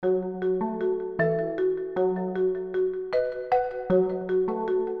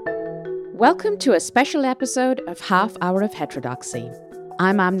Welcome to a special episode of Half Hour of Heterodoxy.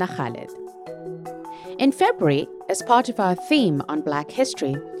 I'm Amna Khalid. In February, as part of our theme on Black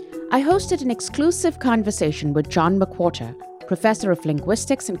history, I hosted an exclusive conversation with John McWhorter, Professor of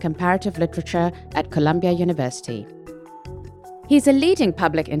Linguistics and Comparative Literature at Columbia University. He's a leading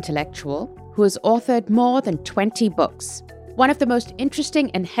public intellectual who has authored more than 20 books. One of the most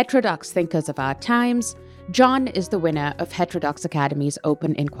interesting and heterodox thinkers of our times, John is the winner of Heterodox Academy's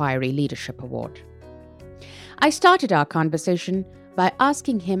Open Inquiry Leadership Award. I started our conversation by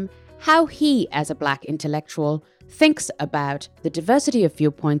asking him how he, as a Black intellectual, thinks about the diversity of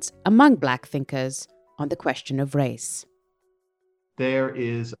viewpoints among Black thinkers on the question of race. There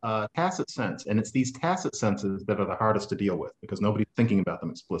is a tacit sense, and it's these tacit senses that are the hardest to deal with because nobody's thinking about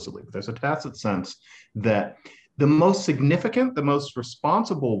them explicitly. But there's a tacit sense that the most significant, the most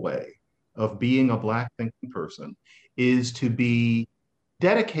responsible way of being a Black thinking person is to be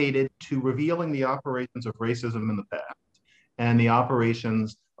dedicated to revealing the operations of racism in the past and the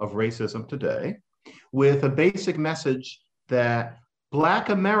operations of racism today, with a basic message that Black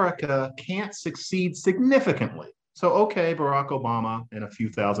America can't succeed significantly. So, okay, Barack Obama and a few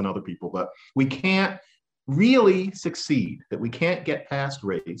thousand other people, but we can't really succeed, that we can't get past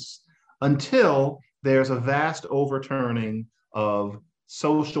race until there's a vast overturning of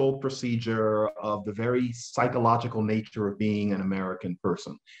social procedure, of the very psychological nature of being an American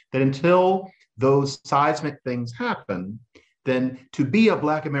person. That until those seismic things happen, then to be a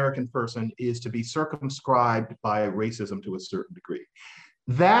Black American person is to be circumscribed by racism to a certain degree.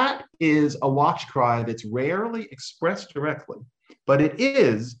 That is a watch cry that's rarely expressed directly, but it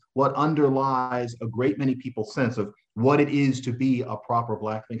is what underlies a great many people's sense of what it is to be a proper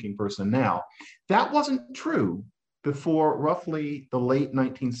Black thinking person now. That wasn't true before roughly the late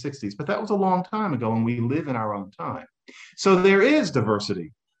 1960s, but that was a long time ago, and we live in our own time. So there is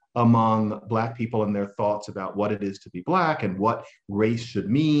diversity among Black people and their thoughts about what it is to be Black and what race should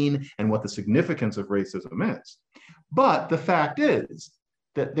mean and what the significance of racism is. But the fact is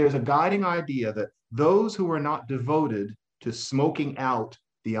that there's a guiding idea that those who are not devoted to smoking out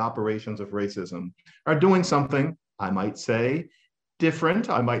the operations of racism are doing something, I might say, different.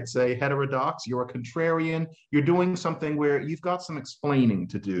 I might say heterodox. You're a contrarian. You're doing something where you've got some explaining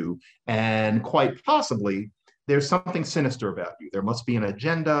to do. And quite possibly, there's something sinister about you. There must be an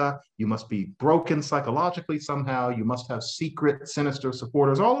agenda. You must be broken psychologically somehow. You must have secret, sinister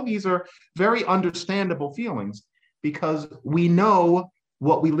supporters. All of these are very understandable feelings because we know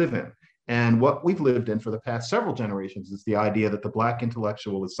what we live in. And what we've lived in for the past several generations is the idea that the Black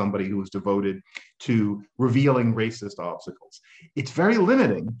intellectual is somebody who is devoted to revealing racist obstacles. It's very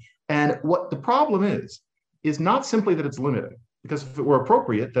limiting. And what the problem is not simply that it's limiting, because if it were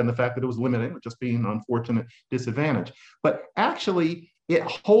appropriate, then the fact that it was limiting would just be an unfortunate disadvantage. But actually, it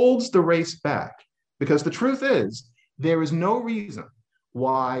holds the race back, because the truth is, there is no reason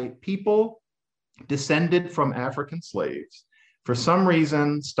why people descended from African slaves, for some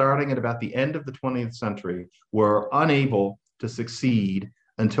reason, starting at about the end of the 20th century, were unable to succeed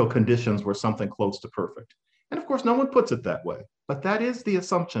until conditions were something close to perfect. And of course, no one puts it that way, but that is the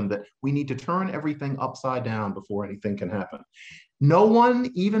assumption that we need to turn everything upside down before anything can happen. No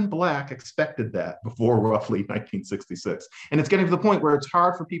one, even Black, expected that before roughly 1966. And it's getting to the point where it's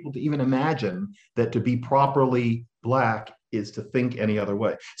hard for people to even imagine that to be properly Black is to think any other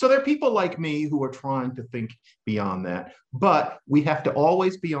way. So there are people like me who are trying to think beyond that, but we have to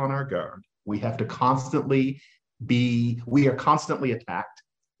always be on our guard. We have to constantly we are constantly attacked.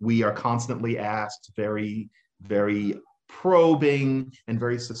 We are constantly asked very, very probing and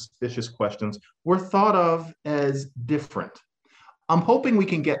very suspicious questions. We're thought of as different. I'm hoping we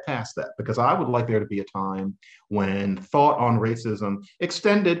can get past that, because I would like there to be a time when thought on racism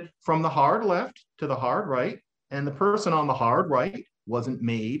extended from the hard left to the hard right, and the person on the hard right wasn't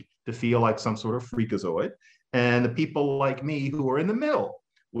made to feel like some sort of freakazoid. And the people like me who are in the middle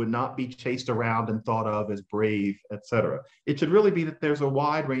would not be chased around and thought of as brave, etc. It should really be that there's a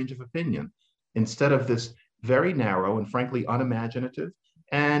wide range of opinion instead of this very narrow and frankly unimaginative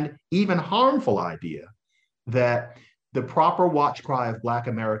and even harmful idea that the proper watch cry of Black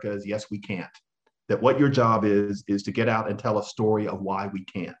America is, yes, we can't. That what your job is to get out and tell a story of why we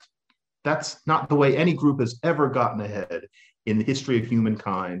can't. That's not the way any group has ever gotten ahead in the history of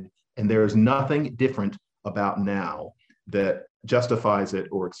humankind. And there is nothing different about now that justifies it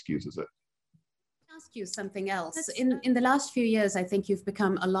or excuses it. Ask you something else. In the last few years, I think you've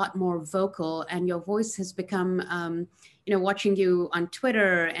become a lot more vocal, and your voice has become, watching you on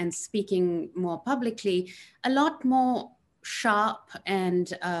Twitter and speaking more publicly, a lot more sharp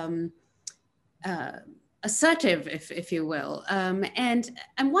and assertive, if you will. And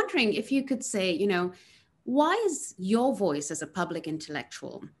I'm wondering if you could say, why is your voice as a public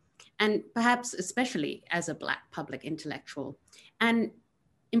intellectual, and perhaps especially as a Black public intellectual, an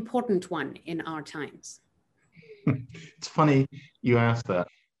important one in our times? It's funny you asked that.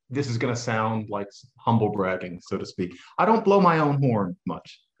 This is going to sound like humble bragging, so to speak. I don't blow my own horn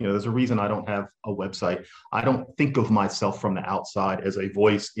much. There's a reason I don't have a website. I don't think of myself from the outside as a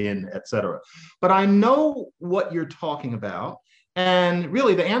voice in, et cetera. But I know what you're talking about. And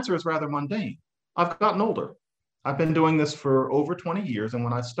really, the answer is rather mundane. I've gotten older. I've been doing this for over 20 years. And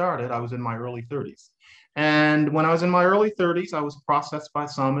when I started, I was in my early 30s. And when I was in my early 30s, I was processed by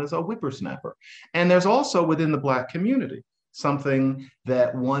some as a whippersnapper. And there's also within the Black community something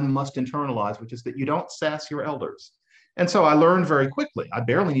that one must internalize, which is that you don't sass your elders. And so I learned very quickly. I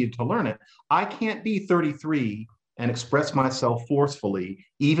barely needed to learn it. I can't be 33 and express myself forcefully,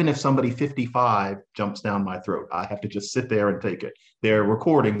 even if somebody 55 jumps down my throat. I have to just sit there and take it. There are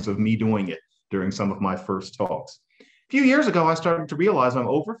recordings of me doing it during some of my first talks. A few years ago, I started to realize I'm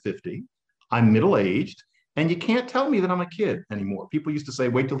over 50, I'm middle-aged, and you can't tell me that I'm a kid anymore. People used to say,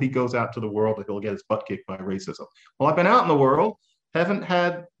 wait till he goes out to the world and he'll get his butt kicked by racism. Well, I've been out in the world, haven't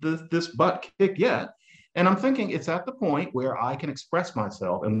had this butt kicked yet. And I'm thinking it's at the point where I can express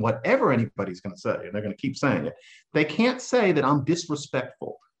myself, and whatever anybody's going to say, and they're going to keep saying it, they can't say that I'm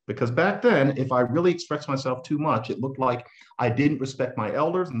disrespectful. Because back then, if I really expressed myself too much, it looked like I didn't respect my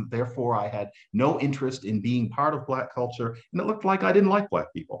elders, and therefore I had no interest in being part of Black culture. And it looked like I didn't like Black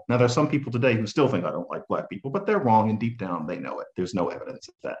people. Now, there's some people today who still think I don't like Black people, but they're wrong, and deep down they know it. There's no evidence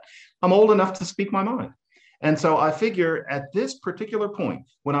of that. I'm old enough to speak my mind. And so I figure at this particular point,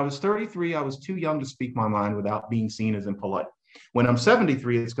 when I was 33, I was too young to speak my mind without being seen as impolite. When I'm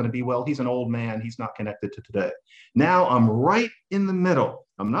 73, it's going to be, well, he's an old man. He's not connected to today. Now I'm right in the middle.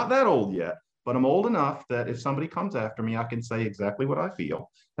 I'm not that old yet, but I'm old enough that if somebody comes after me, I can say exactly what I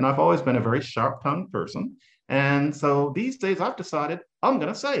feel. And I've always been a very sharp-tongued person. And so these days I've decided I'm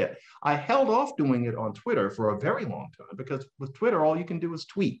going to say it. I held off doing it on Twitter for a very long time because with Twitter, all you can do is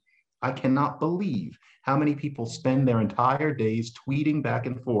tweet. I cannot believe how many people spend their entire days tweeting back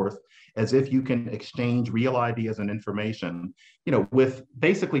and forth as if you can exchange real ideas and information, with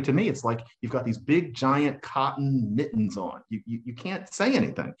basically, to me, it's like you've got these big, giant cotton mittens on. You can't say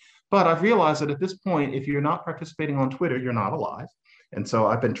anything. But I've realized that at this point, if you're not participating on Twitter, you're not alive. And so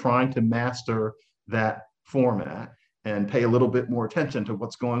I've been trying to master that format and pay a little bit more attention to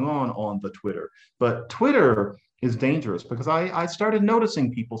what's going on the Twitter. But Twitter is dangerous because I started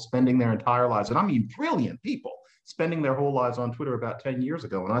noticing people spending their entire lives, and I mean brilliant people, spending their whole lives on Twitter about 10 years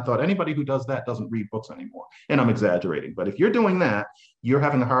ago. And I thought anybody who does that doesn't read books anymore. And I'm exaggerating, but if you're doing that, you're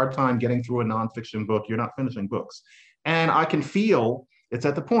having a hard time getting through a nonfiction book. You're not finishing books. And I can feel it's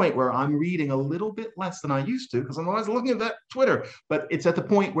at the point where I'm reading a little bit less than I used to because I'm always looking at that Twitter, but it's at the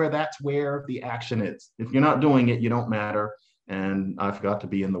point where that's where the action is. If you're not doing it, you don't matter. And I've got to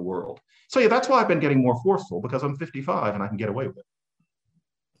be in the world. So yeah, that's why I've been getting more forceful because I'm 55 and I can get away with it.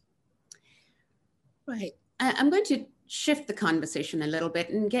 Right. I'm going to shift the conversation a little bit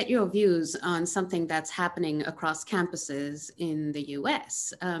and get your views on something that's happening across campuses in the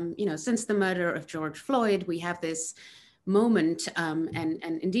US. Since the murder of George Floyd, we have this moment and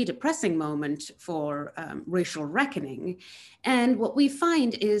indeed a pressing moment for racial reckoning. And what we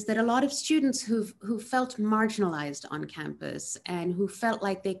find is that a lot of students who felt marginalized on campus and who felt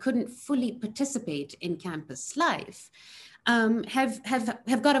like they couldn't fully participate in campus life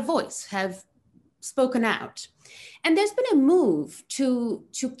have got a voice, have spoken out. And there's been a move to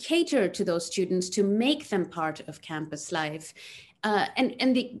cater to those students, to make them part of campus life.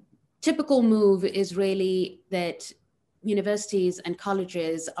 And the typical move is really that universities and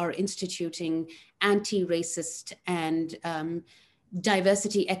colleges are instituting anti-racist and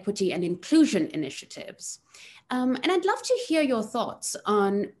diversity, equity, and inclusion initiatives. And I'd love to hear your thoughts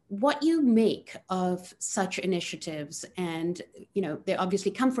on what you make of such initiatives. And, they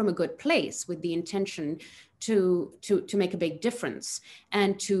obviously come from a good place with the intention to make a big difference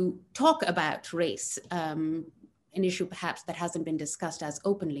and to talk about race, an issue perhaps that hasn't been discussed as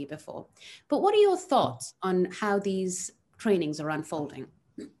openly before. But what are your thoughts on how these trainings are unfolding?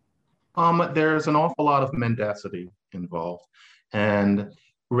 There's an awful lot of mendacity involved. And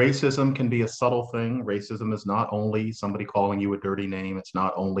racism can be a subtle thing. Racism is not only somebody calling you a dirty name, it's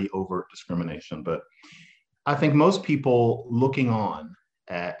not only overt discrimination, but I think most people looking on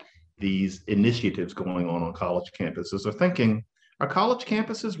at these initiatives going on college campuses are thinking, Are college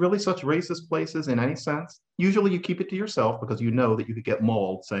campuses really such racist places in any sense? Usually you keep it to yourself because you know that you could get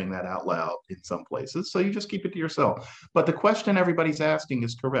mauled saying that out loud in some places. So you just keep it to yourself. But the question everybody's asking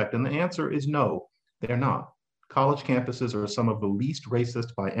is correct. And the answer is no, they're not. College campuses are some of the least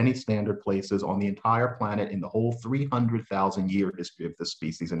racist by any standard places on the entire planet in the whole 300,000-year history of this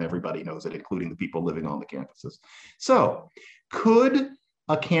species. And everybody knows it, including the people living on the campuses. So could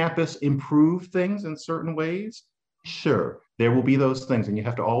a campus improve things in certain ways? Sure, there will be those things, and you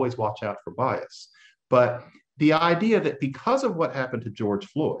have to always watch out for bias. But the idea that because of what happened to George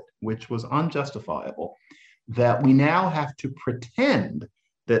Floyd, which was unjustifiable, that we now have to pretend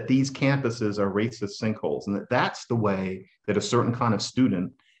that these campuses are racist sinkholes and that that's the way that a certain kind of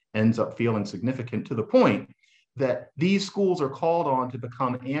student ends up feeling significant, to the point that these schools are called on to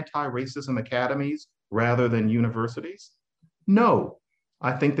become anti-racism academies rather than universities. No,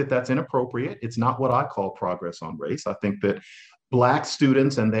 I think that that's inappropriate. It's not what I call progress on race. I think that Black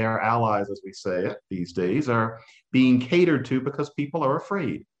students and their allies, as we say it these days, are being catered to because people are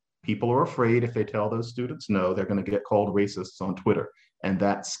afraid. People are afraid if they tell those students no, they're going to get called racists on Twitter. And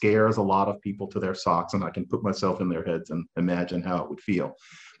that scares a lot of people to their socks. And I can put myself in their heads and imagine how it would feel.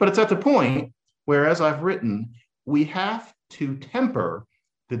 But it's at the point where, as I've written, we have to temper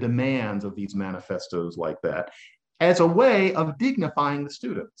the demands of these manifestos like that as a way of dignifying the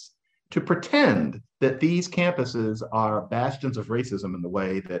students. To pretend that these campuses are bastions of racism in the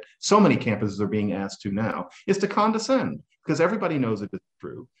way that so many campuses are being asked to now is to condescend, because everybody knows it is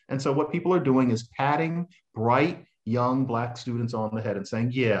true. And so what people are doing is patting bright, young Black students on the head and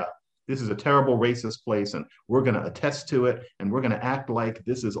saying, yeah, this is a terrible racist place, and we're going to attest to it, and we're going to act like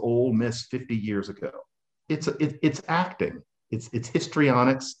this is Ole Miss 50 years ago. It's acting. It's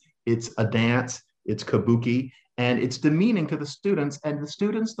histrionics. It's a dance. It's kabuki. And it's demeaning to the students, and the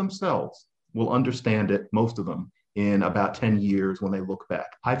students themselves will understand it, most of them, in about 10 years when they look back.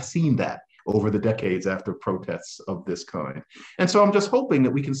 I've seen that over the decades after protests of this kind. And so I'm just hoping that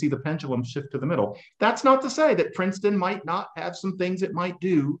we can see the pendulum shift to the middle. That's not to say that Princeton might not have some things it might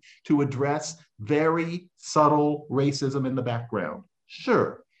do to address very subtle racism in the background.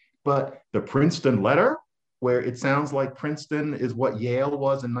 Sure, but the Princeton letter, where it sounds like Princeton is what Yale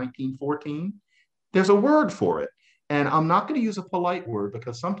was in 1914, there's a word for it. And I'm not going to use a polite word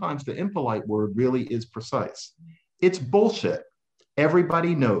because sometimes the impolite word really is precise. It's bullshit.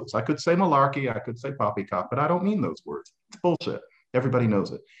 Everybody knows. I could say malarkey, I could say poppycock, but I don't mean those words. It's bullshit. Everybody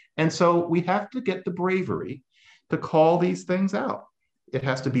knows it. And so we have to get the bravery to call these things out. It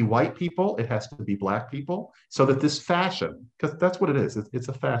has to be white people, it has to be Black people, so that this fashion, because that's what it is, it's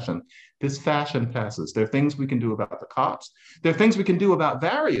a fashion, this fashion passes. There are things we can do about the cops. There are things we can do about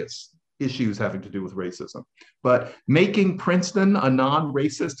various issues having to do with racism. But making Princeton a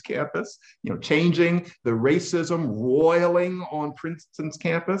non-racist campus, changing the racism roiling on Princeton's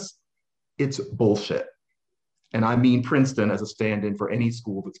campus, it's bullshit. And I mean Princeton as a stand-in for any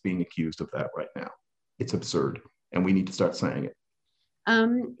school that's being accused of that right now. It's absurd, and we need to start saying it.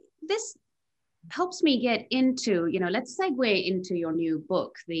 This helps me get into, let's segue into your new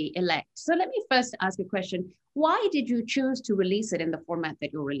book, The Elect. So let me first ask a question. Why did you choose to release it in the format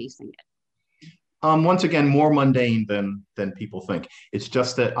that you're releasing it? Once again, more mundane than people think. It's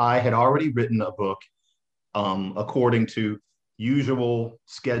just that I had already written a book according to usual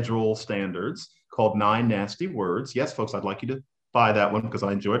schedule standards called 9 Nasty Words. Yes, folks, I'd like you to buy that one because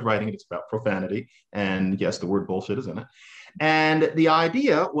I enjoyed writing it. It's about profanity. And yes, the word bullshit is in it. And the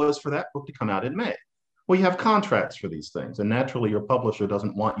idea was for that book to come out in May. Well, you have contracts for these things. And naturally, your publisher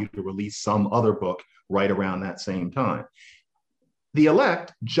doesn't want you to release some other book right around that same time. The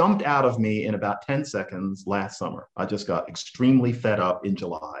Elect jumped out of me in about 10 seconds last summer. I just got extremely fed up in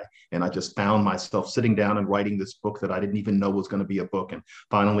July, and I just found myself sitting down and writing this book that I didn't even know was going to be a book. And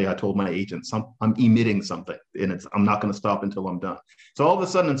finally, I told my agent, I'm emitting something, and I'm not going to stop until I'm done. So all of a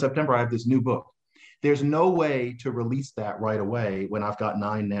sudden in September, I have this new book. There's no way to release that right away when I've got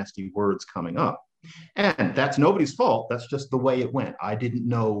 9 Nasty Words coming up. And that's nobody's fault. That's just the way it went. I didn't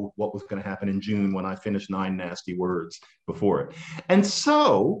know what was going to happen in June when I finished 9 Nasty Words before it. And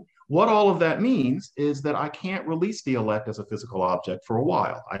so what all of that means is that I can't release The Elect as a physical object for a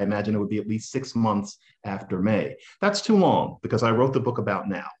while. I imagine it would be at least 6 months after May. That's too long because I wrote the book about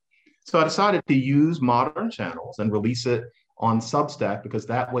now. So I decided to use modern channels and release it on Substack because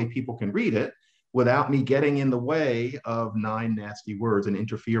that way people can read it without me getting in the way of 9 Nasty Words and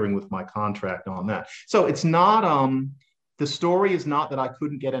interfering with my contract on that. So it's not, the story is not that I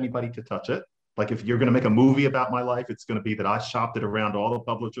couldn't get anybody to touch it. Like if you're gonna make a movie about my life, it's gonna be that I shopped it around all the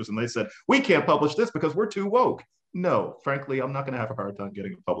publishers and they said, we can't publish this because we're too woke. No, frankly, I'm not gonna have a hard time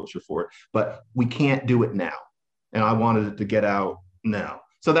getting a publisher for it, but we can't do it now. and I wanted it to get out now.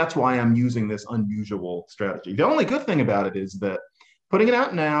 So that's why I'm using this unusual strategy. The only good thing about it is that putting it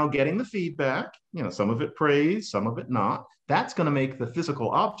out now, getting the feedback, some of it praise, some of it not, that's going to make the physical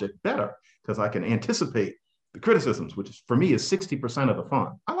object better because I can anticipate the criticisms, which for me is 60% of the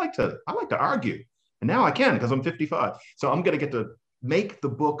fun. I like to argue, and now I can because I'm 55. So I'm going to get to make the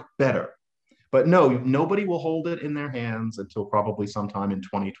book better. But no, nobody will hold it in their hands until probably sometime in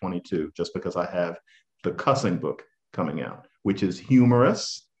 2022, just because I have the cussing book coming out, which is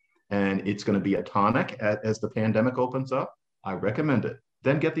humorous, and it's going to be a tonic as the pandemic opens up. I recommend it.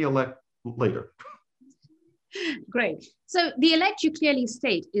 Then get the elect later. Great. So the elect, you clearly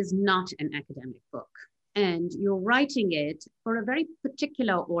state, is not an academic book. And you're writing it for a very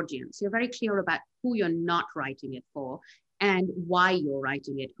particular audience. You're very clear about who you're not writing it for and why you're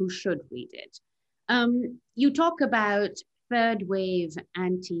writing it, who should read it. You talk about third wave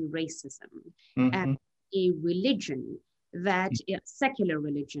anti-racism as a religion that, secular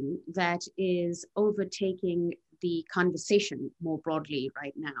religion, that is overtaking the conversation more broadly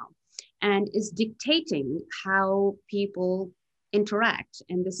right now and is dictating how people interact.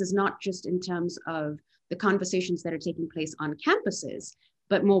 And this is not just in terms of the conversations that are taking place on campuses,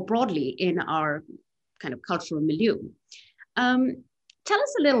 but more broadly in our kind of cultural milieu. Tell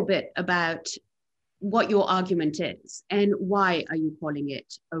us a little bit about what your argument is and why are you calling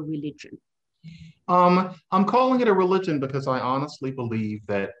it a religion? I'm calling it a religion because I honestly believe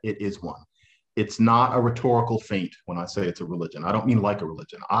that it is one. It's not a rhetorical feint when I say it's a religion. I don't mean like a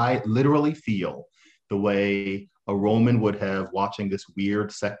religion. I literally feel the way a Roman would have watching this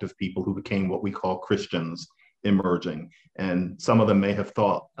weird sect of people who became what we call Christians emerging. And some of them may have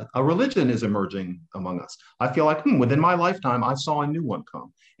thought a religion is emerging among us. I feel like within my lifetime, I saw a new one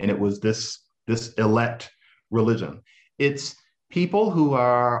come, and it was this elect religion. It's people who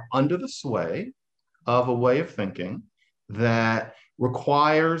are under the sway of a way of thinking that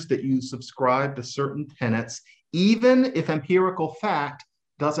requires that you subscribe to certain tenets, even if empirical fact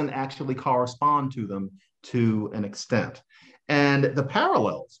doesn't actually correspond to them to an extent. And the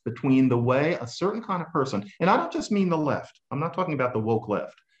parallels between the way a certain kind of person, and I don't just mean the left, I'm not talking about the woke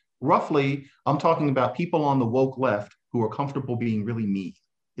left. Roughly, I'm talking about people on the woke left who are comfortable being really mean.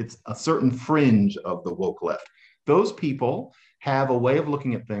 It's a certain fringe of the woke left. Those people have a way of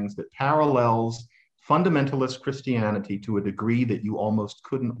looking at things that parallels fundamentalist Christianity to a degree that you almost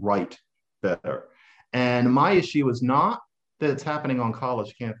couldn't write better. And my issue is not that it's happening on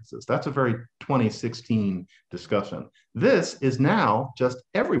college campuses. That's a very 2016 discussion. This is now just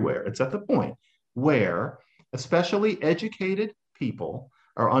everywhere. It's at the point where especially educated people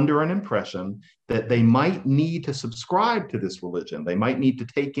are under an impression that they might need to subscribe to this religion. They might need to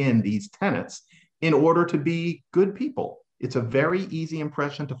take in these tenets in order to be good people. It's a very easy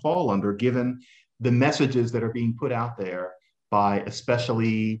impression to fall under given the messages that are being put out there by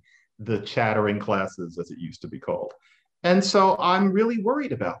especially the chattering classes, as it used to be called. And so I'm really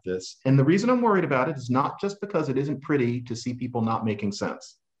worried about this. And the reason I'm worried about it is not just because it isn't pretty to see people not making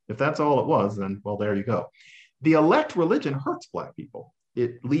sense. If that's all it was, then, well, there you go. The elect religion hurts Black people.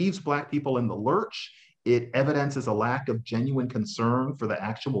 It leaves Black people in the lurch. It evidences a lack of genuine concern for the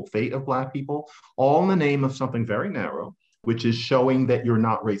actual fate of Black people, all in the name of something very narrow, which is showing that you're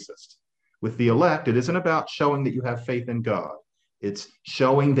not racist. With the elect, it isn't about showing that you have faith in God. It's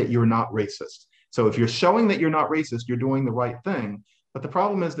showing that you're not racist. So if you're showing that you're not racist, you're doing the right thing. But the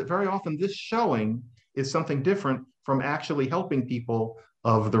problem is that very often this showing is something different from actually helping people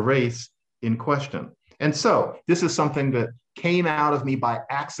of the race in question. And so this is something that came out of me by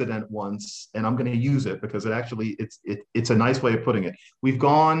accident once, and I'm going to use it because it's a nice way of putting it. We've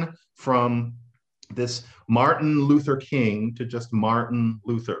gone from this Martin Luther King to just Martin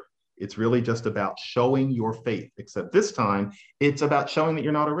Luther. It's really just about showing your faith, except this time it's about showing that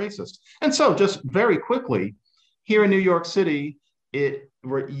you're not a racist. And so just very quickly, here in New York City,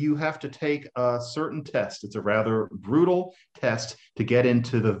 you have to take a certain test. It's a rather brutal test to get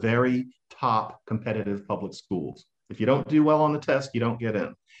into the very top competitive public schools. If you don't do well on the test, you don't get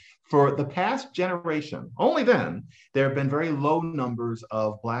in. For the past generation, only then, there have been very low numbers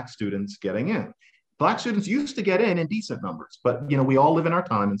of Black students getting in. Black students used to get in decent numbers, but we all live in our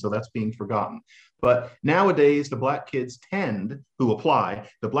time, and so that's being forgotten. But nowadays, the Black kids who apply,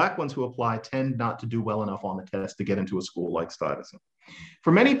 the Black ones who apply tend not to do well enough on the test to get into a school like Stuyvesant.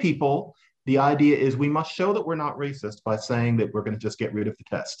 For many people, the idea is we must show that we're not racist by saying that we're going to just get rid of the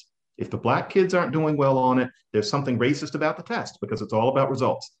test. If the Black kids aren't doing well on it, there's something racist about the test because it's all about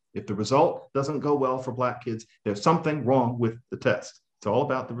results. If the result doesn't go well for Black kids, there's something wrong with the test. It's all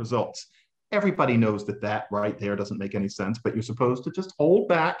about the results. Everybody knows that right there doesn't make any sense, but you're supposed to just hold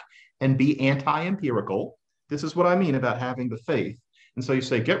back and be anti-empirical This is what I mean about having the faith. And so you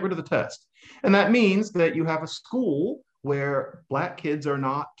say, get rid of the test. And that means that you have a school where Black kids are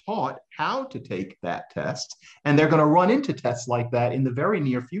not taught how to take that test. And they're going to run into tests like that in the very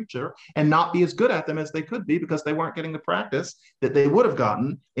near future and not be as good at them as they could be because they weren't getting the practice that they would have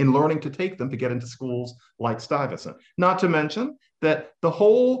gotten in learning to take them to get into schools like Stuyvesant. Not to mention that the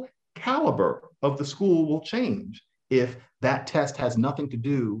whole caliber of the school will change if that test has nothing to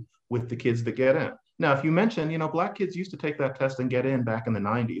do with the kids that get in. Now, if you mention, Black kids used to take that test and get in back in the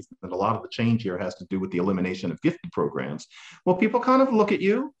 90s, and a lot of the change here has to do with the elimination of gifted programs. Well, people kind of look at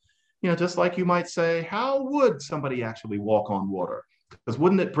you, just like you might say, how would somebody actually walk on water? Because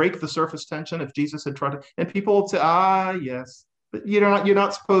wouldn't it break the surface tension if Jesus had tried to? And people would say, yes, but you're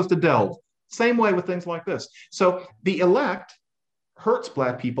not supposed to delve. Same way with things like this. So the elect hurts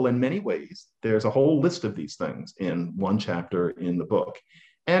Black people in many ways. There's a whole list of these things in one chapter in the book.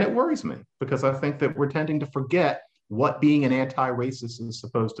 And it worries me because I think that we're tending to forget what being an anti-racist is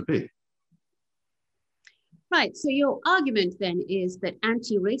supposed to be. Right. So your argument then is that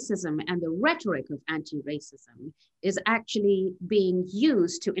anti-racism and the rhetoric of anti-racism is actually being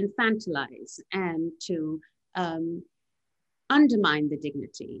used to infantilize and to undermine the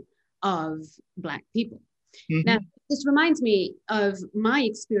dignity of Black people. Mm-hmm. Now, this reminds me of my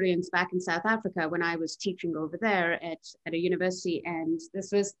experience back in South Africa when I was teaching over there at a university. And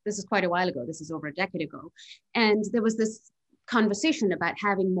this is quite a while ago. This is over a decade ago. And there was this conversation about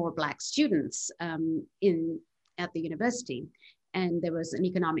having more Black students at the university. And there was an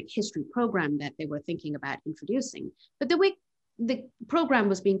economic history program that they were thinking about introducing. But the way the program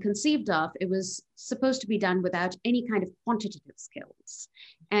was being conceived of, it was supposed to be done without any kind of quantitative skills.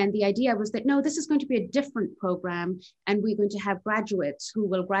 And the idea was that, no, this is going to be a different program, and we're going to have graduates who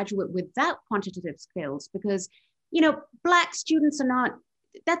will graduate without quantitative skills because, Black students are not,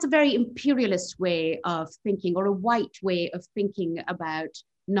 that's a very imperialist way of thinking, or a white way of thinking about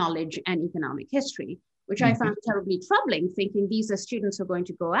knowledge and economic history, which I found terribly troubling, thinking these are students who are going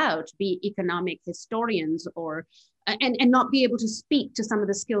to go out, be economic historians and not be able to speak to some of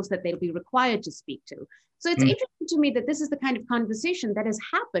the skills that they'll be required to speak to. So it's interesting to me that this is the kind of conversation that has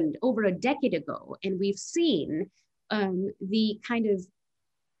happened over a decade ago. And we've seen the kind of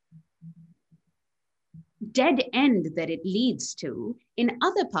dead end that it leads to in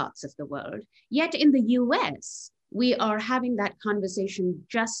other parts of the world. Yet in the US, we are having that conversation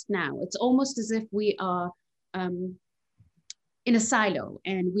just now. It's almost as if we are in a silo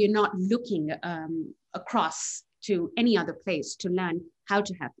and we're not looking across to any other place to learn how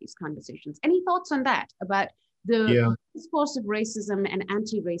to have these conversations. Any thoughts on that, about the discourse of racism and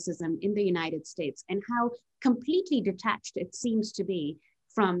anti-racism in the United States and how completely detached it seems to be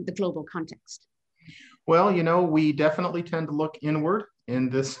from the global context? Well, we definitely tend to look inward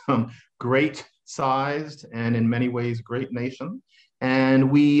in this great sized and in many ways great nation. And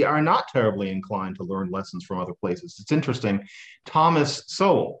we are not terribly inclined to learn lessons from other places. It's interesting. Thomas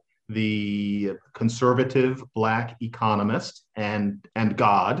Sowell, the conservative Black economist and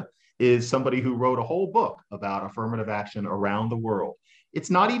God, is somebody who wrote a whole book about affirmative action around the world. It's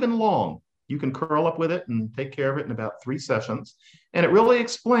not even long. You can curl up with it and take care of it in about 3 sessions. And it really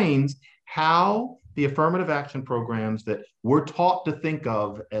explains how the affirmative action programs that we're taught to think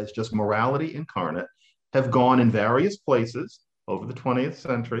of as just morality incarnate have gone in various places over the 20th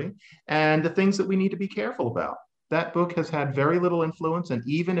century, and the things that we need to be careful about. That book has had very little influence, and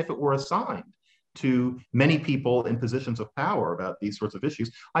even if it were assigned to many people in positions of power about these sorts of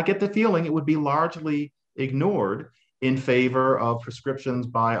issues, I get the feeling it would be largely ignored in favor of prescriptions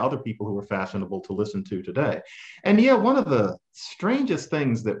by other people who are fashionable to listen to today. And one of the strangest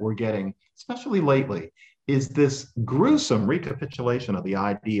things that we're getting, especially lately, is this gruesome recapitulation of the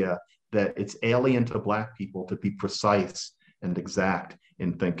idea that it's alien to Black people to be precise and exact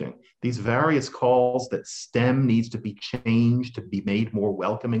in thinking. These various calls that STEM needs to be changed to be made more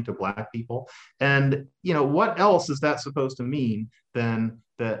welcoming to Black people. And, what else is that supposed to mean than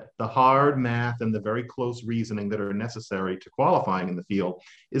that the hard math and the very close reasoning that are necessary to qualifying in the field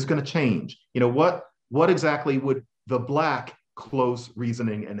is going to change? What exactly would the Black close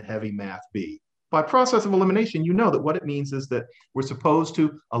reasoning and heavy math be? By process of elimination, that what it means is that we're supposed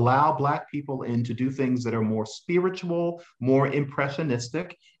to allow Black people in to do things that are more spiritual, more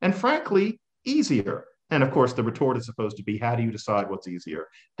impressionistic, and frankly, easier. And of course, the retort is supposed to be, how do you decide what's easier?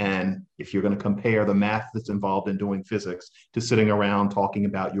 And if you're going to compare the math that's involved in doing physics to sitting around talking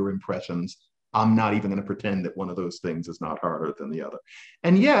about your impressions, I'm not even going to pretend that one of those things is not harder than the other.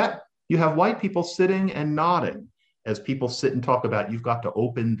 And yet, you have white people sitting and nodding as people sit and talk about, you've got to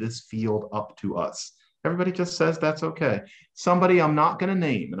open this field up to us. Everybody just says that's okay. Somebody I'm not going to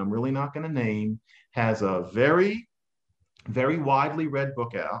name, and I'm really not going to name, has a very, very widely read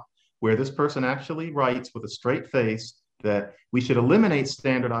book out where this person actually writes with a straight face that we should eliminate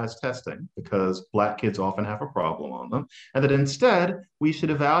standardized testing because Black kids often have a problem on them, and that instead we should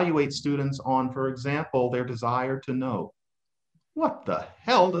evaluate students on, for example, their desire to know. What the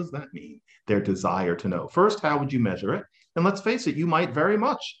hell does that mean? Their desire to know. First, how would you measure it? And let's face it, you might very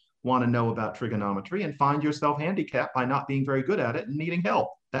much want to know about trigonometry and find yourself handicapped by not being very good at it and needing help.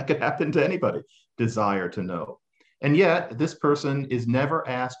 That could happen to anybody. Desire to know. And yet, this person is never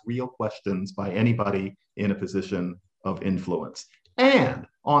asked real questions by anybody in a position of influence. And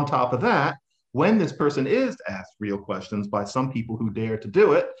on top of that, when this person is asked real questions by some people who dare to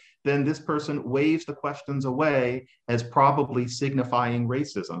do it, then this person waves the questions away as probably signifying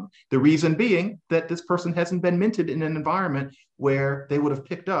racism. The reason being that this person hasn't been minted in an environment where they would have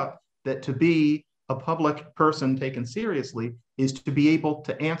picked up that to be a public person taken seriously is to be able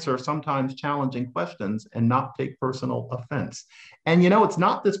to answer sometimes challenging questions and not take personal offense. And it's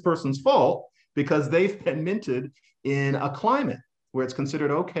not this person's fault because they've been minted in a climate where it's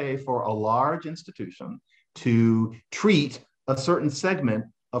considered okay for a large institution to treat a certain segment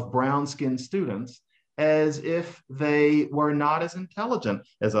of brown-skinned students as if they were not as intelligent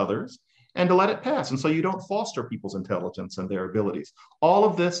as others and to let it pass. And so you don't foster people's intelligence and their abilities. All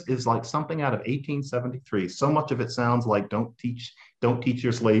of this is like something out of 1873. So much of it sounds like don't teach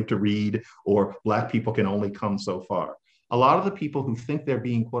your slave to read, or Black people can only come so far. A lot of the people who think they're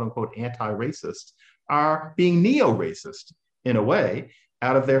being quote unquote anti-racist are being neo-racist in a way,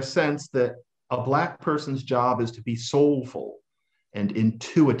 out of their sense that a Black person's job is to be soulful and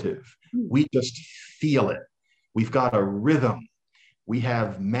intuitive. We just feel it. We've got a rhythm. We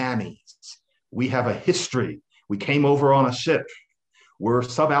have mammies. We have a history. We came over on a ship. We're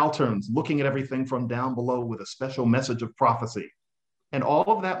subalterns looking at everything from down below with a special message of prophecy. And all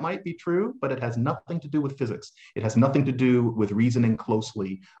of that might be true, but it has nothing to do with physics. It has nothing to do with reasoning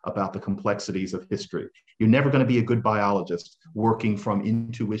closely about the complexities of history. You're never going to be a good biologist working from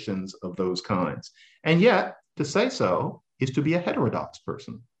intuitions of those kinds. And yet, to say so is to be a heterodox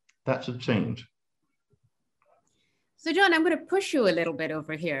person. That should change. So, John, I'm going to push you a little bit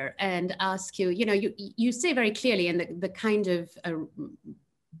over here and ask you, you say very clearly, and the kind of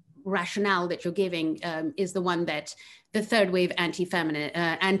rationale that you're giving is the one that the third wave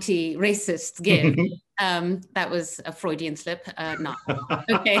anti-racists give. That was a Freudian slip, not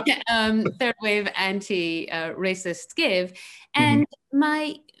okay. Third wave anti-racists give, and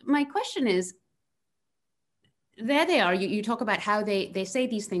my question is, there they are. You talk about how they say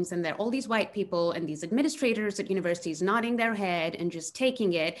these things, and they're all these white people and these administrators at universities nodding their head and just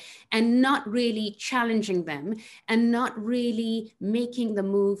taking it and not really challenging them and not really making the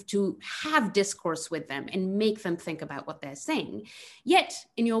move to have discourse with them and make them think about what they're saying. Yet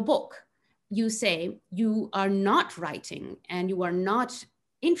in your book, you say you are not writing and you are not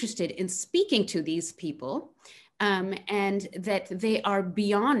interested in speaking to these people. And that they are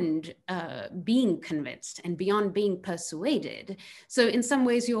beyond being convinced and beyond being persuaded. So in some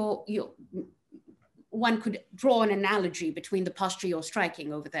ways, one could draw an analogy between the posture you're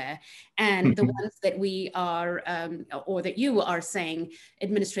striking over there and the ones that we are, or that you are saying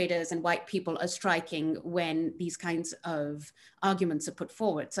administrators and white people are striking when these kinds of arguments are put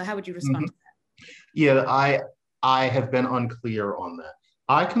forward. So how would you respond to that? Yeah, I have been unclear on that.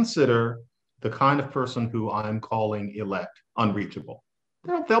 I consider the kind of person who I'm calling elect unreachable.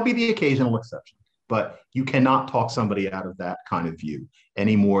 There'll be the occasional exception, but you cannot talk somebody out of that kind of view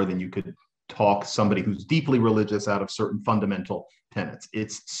any more than you could talk somebody who's deeply religious out of certain fundamental tenets.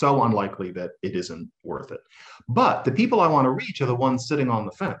 It's so unlikely that it isn't worth it. But the people I want to reach are the ones sitting on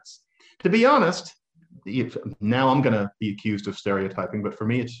the fence. To be honest, now I'm going to be accused of stereotyping, but for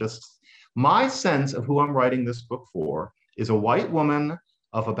me, it's just my sense of who I'm writing this book for is a white woman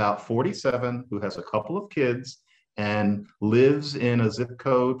of about 47 who has a couple of kids and lives in a zip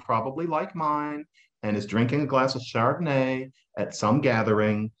code probably like mine and is drinking a glass of Chardonnay at some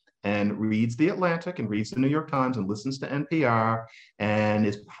gathering and reads The Atlantic and reads the New York Times and listens to NPR and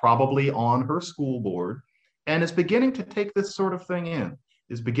is probably on her school board and is beginning to take this sort of thing in,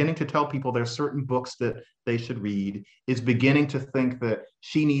 is beginning to tell people there's certain books that they should read, is beginning to think that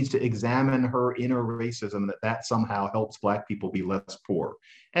she needs to examine her inner racism, that somehow helps Black people be less poor.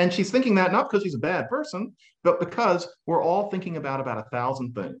 And she's thinking that not because she's a bad person, but because we're all thinking about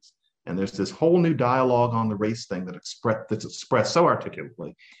 1,000 things. And there's this whole new dialogue on the race thing that's expressed so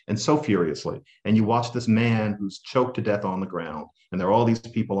articulately and so furiously. And you watch this man who's choked to death on the ground, and there are all these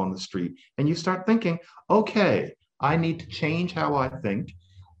people on the street, and you start thinking, okay, I need to change how I think.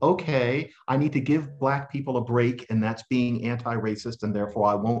 okay, I need to give Black people a break, and that's being anti-racist, and therefore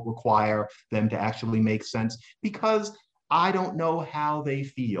I won't require them to actually make sense because I don't know how they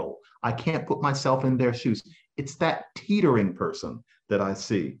feel. I can't put myself in their shoes. It's that teetering person that I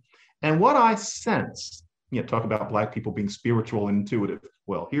see. And what I sense, talk about Black people being spiritual and intuitive.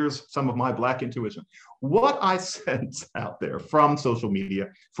 Well, here's some of my Black intuition. What I sense out there from social media,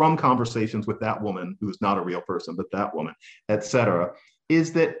 from conversations with that woman who is not a real person, but that woman, et cetera,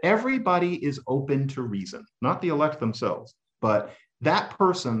 is that everybody is open to reason, not the elect themselves, but that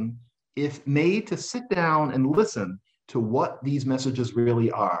person, if made to sit down and listen to what these messages really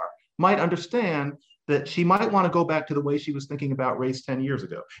are, might understand that she might want to go back to the way she was thinking about race 10 years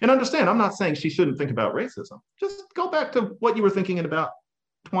ago. And understand, I'm not saying she shouldn't think about racism. Just go back to what you were thinking in about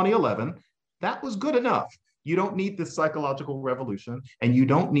 2011. That was good enough. You don't need this psychological revolution, and you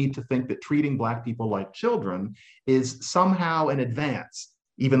don't need to think that treating Black people like children is somehow an advance,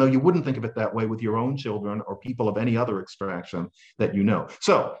 even though you wouldn't think of it that way with your own children or people of any other extraction that you know.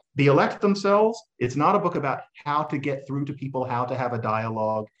 So the elect themselves, it's not a book about how to get through to people, how to have a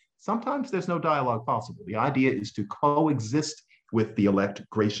dialogue. Sometimes there's no dialogue possible. The idea is to coexist with the elect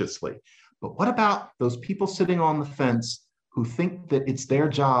graciously. But what about those people sitting on the fence who think that it's their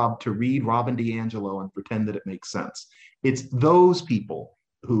job to read Robin DiAngelo and pretend that it makes sense? It's those people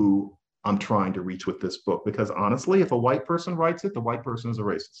who I'm trying to reach with this book, because honestly, if a white person writes it, the white person is a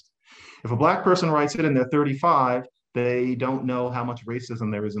racist. If a Black person writes it and they're 35, they don't know how much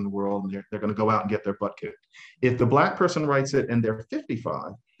racism there is in the world, and they're going to go out and get their butt kicked. If the Black person writes it and they're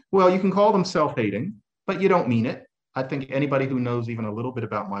 55, well, you can call them self-hating, but you don't mean it. I think anybody who knows even a little bit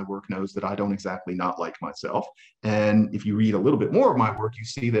about my work knows that I don't exactly not like myself. And if you read a little bit more of my work, you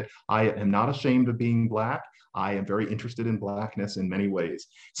see that I am not ashamed of being Black. I am very interested in Blackness in many ways.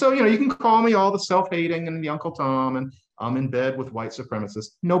 So, you can call me all the self-hating and the Uncle Tom, and I'm in bed with white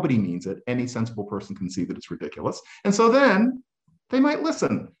supremacists. Nobody means it. Any sensible person can see that it's ridiculous. And so then they might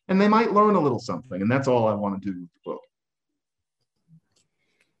listen and they might learn a little something. And that's all I want to do with the book.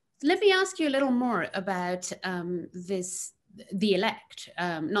 Let me ask you a little more about the elect,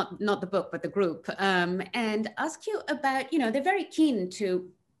 not the book, but the group, and ask you about, they're very keen to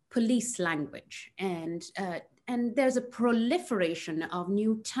police language, and there's a proliferation of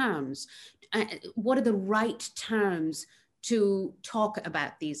new terms. What are the right terms to talk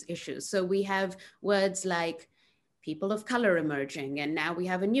about these issues? So we have words like people of color emerging, and now we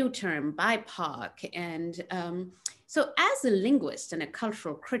have a new term, BIPOC, and so as a linguist and a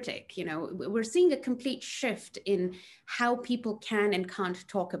cultural critic, we're seeing a complete shift in how people can and can't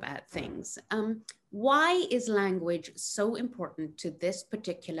talk about things. Why is language so important to this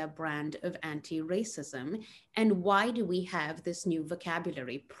particular brand of anti-racism? And why do we have this new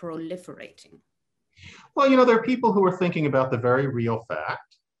vocabulary proliferating? Well, there are people who are thinking about the very real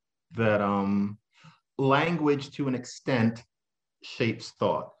fact that language, to an extent, shapes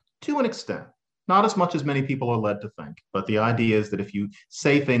thought, to an extent. Not as much as many people are led to think, but the idea is that if you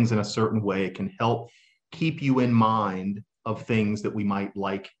say things in a certain way, it can help keep you in mind of things that we might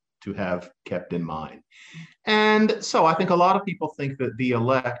like to have kept in mind. And so I think a lot of people think that the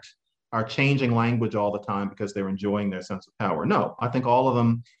elect are changing language all the time because they're enjoying their sense of power. No, I think all of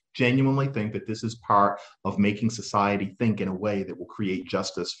them genuinely think that this is part of making society think in a way that will create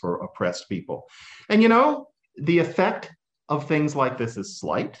justice for oppressed people. And the effect of things like this is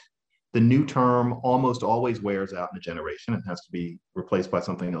slight. The new term almost always wears out in a generation and has to be replaced by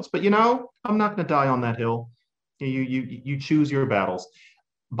something else. But I'm not going to die on that hill. You choose your battles.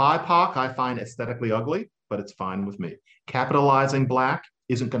 BIPOC I find aesthetically ugly, but it's fine with me. Capitalizing Black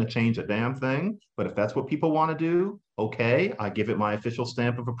isn't going to change a damn thing, but if that's what people want to do, okay, I give it my official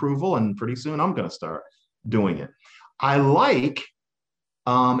stamp of approval, and pretty soon I'm going to start doing it. I like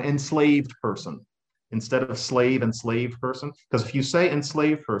enslaved person instead of slave enslaved person, because if you say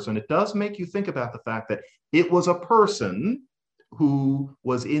enslaved person, it does make you think about the fact that it was a person who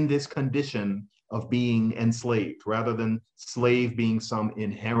was in this condition of being enslaved, rather than slave being some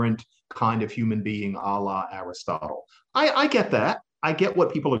inherent kind of human being a la Aristotle. I get that. I get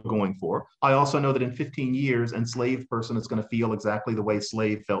what people are going for. I also know that in 15 years, enslaved person is going to feel exactly the way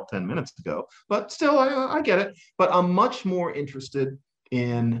slave felt 10 minutes ago. But still, I get it. But I'm much more interested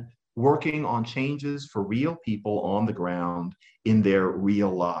in working on changes for real people on the ground in their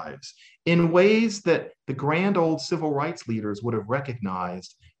real lives in ways that the grand old civil rights leaders would have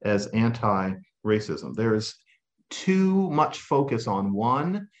recognized as anti-racism. There's too much focus on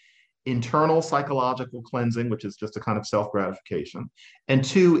one, internal psychological cleansing, which is just a kind of self-gratification, and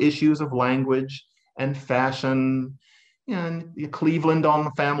two, issues of language and fashion. And Cleveland on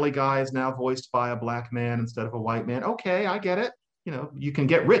the Family Guy is now voiced by a Black man instead of a white man. Okay, I get it. you can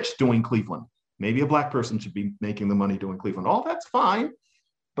get rich doing Cleveland. Maybe a Black person should be making the money doing Cleveland. All that's fine.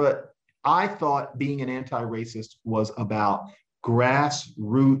 But I thought being an anti-racist was about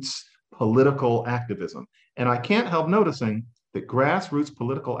grassroots political activism. And I can't help noticing that grassroots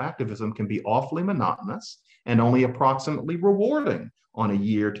political activism can be awfully monotonous and only approximately rewarding on a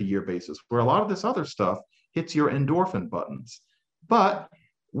year-to-year basis, where a lot of this other stuff hits your endorphin buttons. But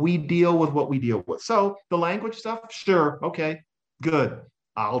we deal with what we deal with. So the language stuff, sure, okay, good.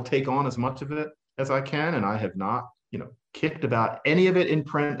 I'll take on as much of it as I can, and I have not, kicked about any of it in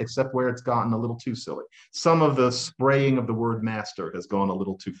print except where it's gotten a little too silly. Some of the spraying of the word master has gone a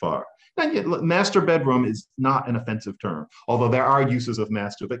little too far. And yet, master bedroom is not an offensive term, although there are uses of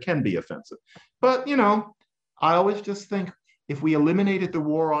master that can be offensive. But, I always just think if we eliminated the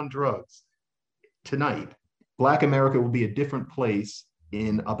war on drugs tonight, Black America will be a different place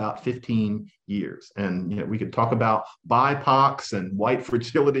in about 15 years. And we could talk about BIPOCs and white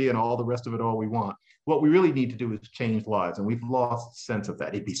fragility and all the rest of it all we want. What we really need to do is change lives, and we've lost sense of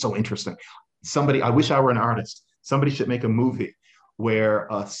that. It'd be so interesting. I wish I were an artist. Somebody should make a movie where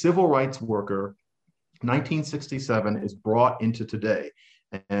a civil rights worker, 1967, is brought into today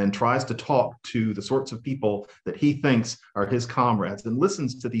and tries to talk to the sorts of people that he thinks are his comrades and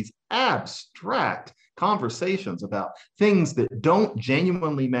listens to these abstract conversations about things that don't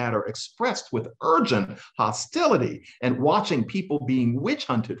genuinely matter, expressed with urgent hostility, and watching people being witch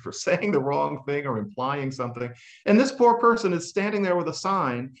hunted for saying the wrong thing or implying something. And this poor person is standing there with a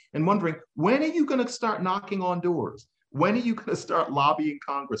sign and wondering, when are you going to start knocking on doors? When are you going to start lobbying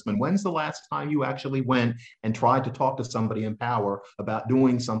congressmen? When's the last time you actually went and tried to talk to somebody in power about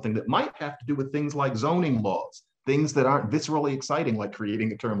doing something that might have to do with things like zoning laws, things that aren't viscerally exciting, like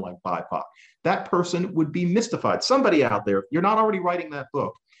creating a term like BIPOC? That person would be mystified. Somebody out there, if you're not already writing that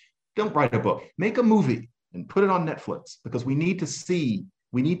book, don't write a book. Make a movie and put it on Netflix, because we need to see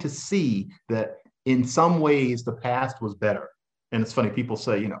that in some ways the past was better. And it's funny, people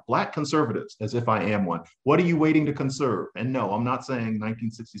say, Black conservatives, as if I am one. What are you waiting to conserve? And no, I'm not saying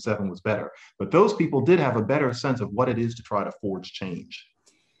 1967 was better, but those people did have a better sense of what it is to try to forge change.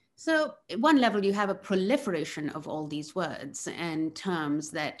 So at one level, you have a proliferation of all these words and terms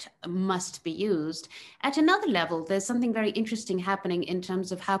that must be used. At another level, there's something very interesting happening in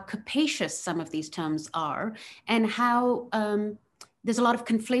terms of how capacious some of these terms are, and how there's a lot of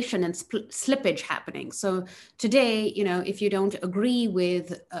conflation and slippage happening. So today, if you don't agree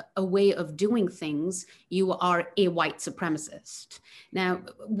with a way of doing things, you are a white supremacist. Now,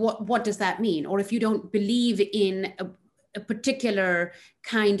 what does that mean? Or if you don't believe in a particular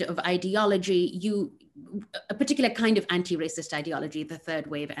kind of ideology, a particular kind of anti-racist ideology, the third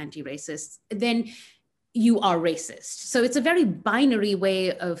wave anti-racists, then you are racist. So it's a very binary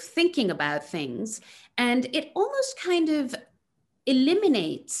way of thinking about things. And it almost kind of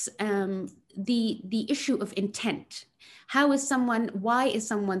eliminates the issue of intent. Why is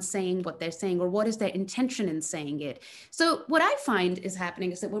someone saying what they're saying, or what is their intention in saying it? So what I find is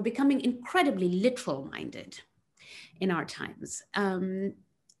happening is that we're becoming incredibly literal-minded in our times.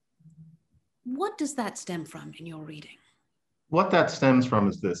 What does that stem from in your reading? What that stems from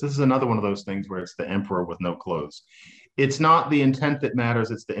is this. This is another one of those things where it's the emperor with no clothes. It's not the intent that matters,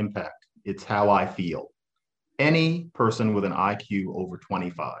 it's the impact. It's how I feel. Any person with an IQ over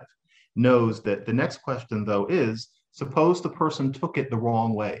 25 knows that the next question, though, is, suppose the person took it the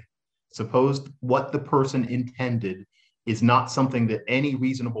wrong way. Suppose what the person intended is not something that any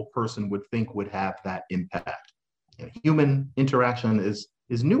reasonable person would think would have that impact. Human interaction is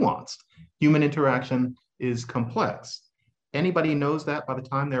nuanced. Human interaction is complex. Anybody knows that by the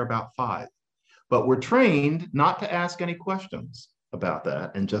time they're about 5. But we're trained not to ask any questions about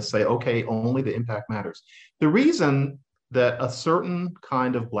that and just say, okay, only the impact matters. The reason that a certain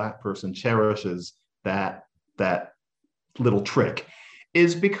kind of Black person cherishes that little trick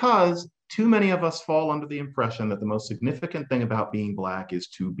is because too many of us fall under the impression that the most significant thing about being Black is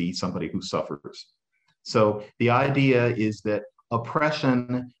to be somebody who suffers. So the idea is that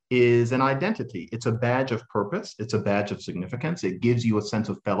oppression is an identity. It's a badge of purpose. It's a badge of significance. It gives you a sense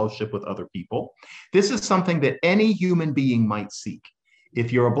of fellowship with other people. This is something that any human being might seek.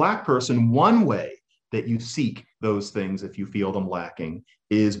 If you're a Black person, one way that you seek those things, if you feel them lacking,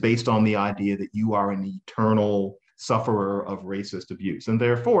 is based on the idea that you are an eternal sufferer of racist abuse. And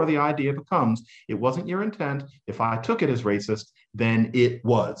therefore, the idea becomes, it wasn't your intent. If I took it as racist, then it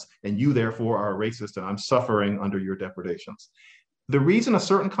was. And you, therefore, are a racist, and I'm suffering under your depredations. The reason a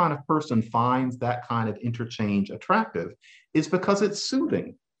certain kind of person finds that kind of interchange attractive is because it's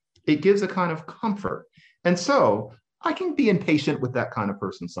soothing. It gives a kind of comfort. And so I can be impatient with that kind of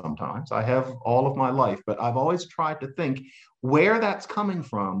person sometimes. I have all of my life, but I've always tried to think where that's coming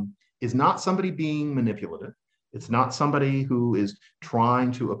from is not somebody being manipulative. It's not somebody who is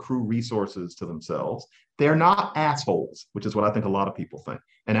trying to accrue resources to themselves. They're not assholes, which is what I think a lot of people think.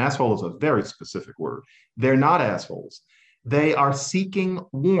 An asshole is a very specific word. They're not assholes. They are seeking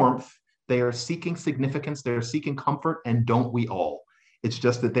warmth. They are seeking significance. They're seeking comfort. And don't we all? It's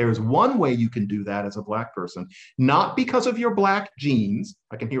just that there's one way you can do that as a Black person, not because of your Black genes.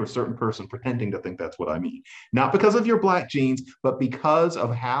 I can hear a certain person pretending to think that's what I mean. Not because of your Black genes, but because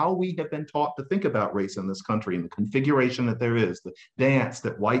of how we have been taught to think about race in this country and the configuration that there is, the dance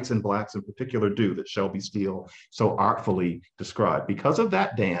that whites and Blacks in particular do that Shelby Steele so artfully described. Because of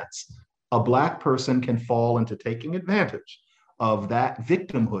that dance, a Black person can fall into taking advantage of that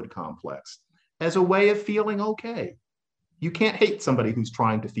victimhood complex as a way of feeling okay. You can't hate somebody who's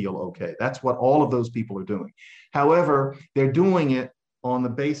trying to feel okay. That's what all of those people are doing. However, they're doing it on the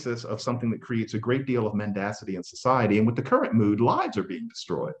basis of something that creates a great deal of mendacity in society. And with the current mood, lives are being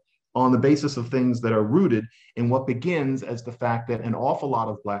destroyed on the basis of things that are rooted in what begins as the fact that an awful lot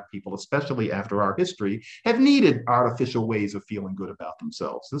of Black people, especially after our history, have needed artificial ways of feeling good about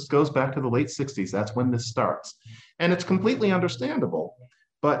themselves. This goes back to the late 60s. That's when this starts. And it's completely understandable.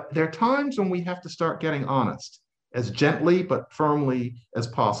 But there are times when we have to start getting honest, as gently but firmly as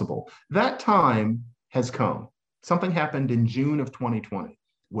possible. That time has come. Something happened in June of 2020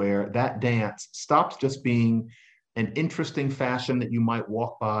 where that dance stopped just being an interesting fashion that you might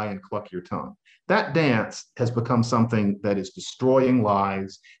walk by and cluck your tongue. That dance has become something that is destroying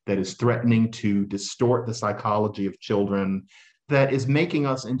lives, that is threatening to distort the psychology of children, that is making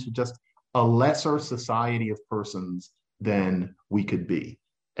us into just a lesser society of persons than we could be.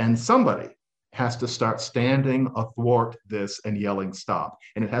 And somebody has to start standing athwart this and yelling stop.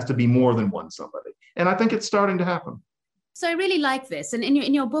 And it has to be more than one somebody. And I think it's starting to happen. So I really like this. And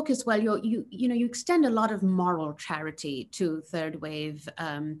in your book as well, you extend a lot of moral charity to third wave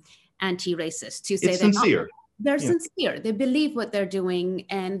anti-racists. You say it's sincere. They're sincere. They believe what they're doing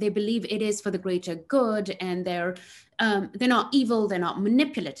and they believe it is for the greater good, and they're not evil, they're not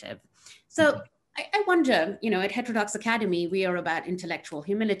manipulative. So I wonder, at Heterodox Academy, we are about intellectual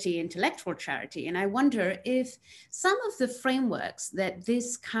humility, intellectual charity. And I wonder if some of the frameworks that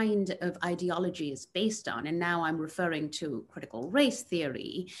this kind of ideology is based on, and now I'm referring to critical race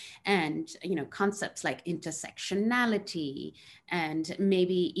theory and, concepts like intersectionality and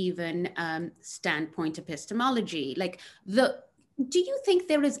maybe even standpoint epistemology, do you think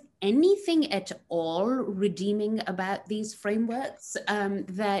there is anything at all redeeming about these frameworks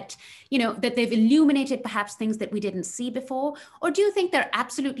that they've illuminated perhaps things that we didn't see before? Or do you think they're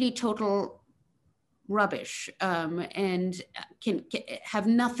absolutely total rubbish and can have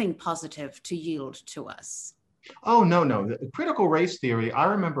nothing positive to yield to us? Oh, no. The critical race theory, I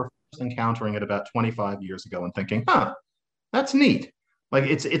remember first encountering it about 25 years ago and thinking, that's neat. Like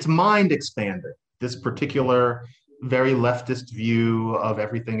it's mind expanding, this particular very leftist view of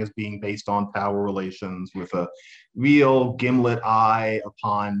everything as being based on power relations with a real gimlet eye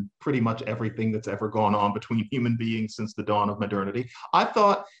upon pretty much everything that's ever gone on between human beings since the dawn of modernity. I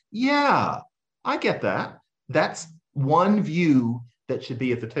thought, yeah, I get that. That's one view that should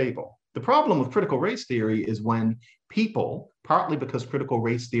be at the table. The problem with critical race theory is when people, partly because critical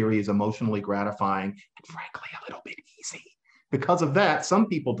race theory is emotionally gratifying and frankly a little bit easy, because of that, some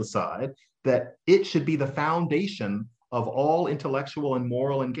people decide that it should be the foundation of all intellectual and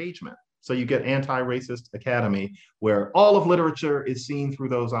moral engagement. So you get Anti-Racist Academy, where all of literature is seen through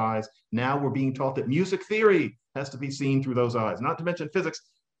those eyes. Now we're being taught that music theory has to be seen through those eyes, not to mention physics.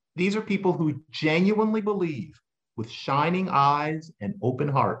 These are people who genuinely believe with shining eyes and open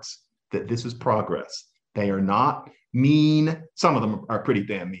hearts that this is progress. They are not mean. Some of them are pretty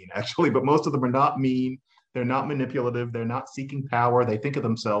damn mean, actually, but most of them are not mean. They're not manipulative. They're not seeking power. They think of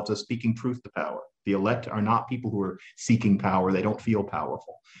themselves as speaking truth to power. The elect are not people who are seeking power. They don't feel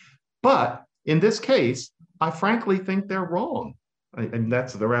powerful. But in this case, I frankly think they're wrong. And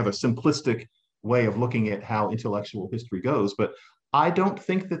that's the rather simplistic way of looking at how intellectual history goes. But I don't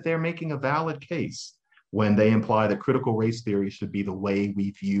think that they're making a valid case when they imply that critical race theory should be the way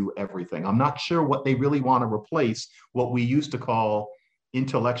we view everything. I'm not sure what they really want to replace what we used to call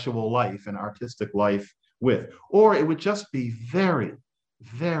intellectual life and artistic life with, or it would just be very,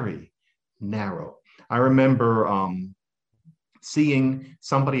 very narrow. I remember seeing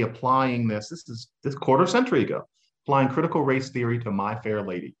somebody applying this quarter century ago, applying critical race theory to My Fair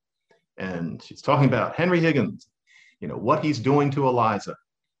Lady. And she's talking about Henry Higgins, what he's doing to Eliza.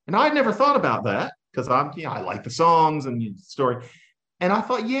 And I'd never thought about that because I like the songs and the story. And I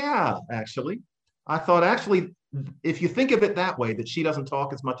thought, actually, if you think of it that way, that she doesn't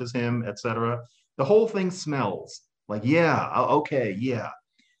talk as much as him, etc., the whole thing smells like, yeah, okay, yeah.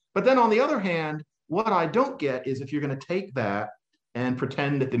 But then on the other hand, what I don't get is if you're going to take that and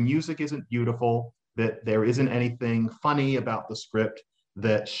pretend that the music isn't beautiful, that there isn't anything funny about the script,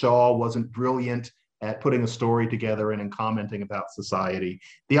 that Shaw wasn't brilliant at putting a story together and in commenting about society.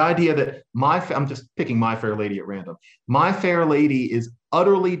 The idea that I'm just picking My Fair Lady at random. My Fair Lady is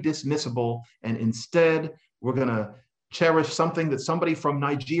utterly dismissible, and instead we're going to cherish something that somebody from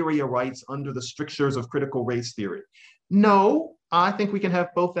Nigeria writes under the strictures of critical race theory. No, I think we can have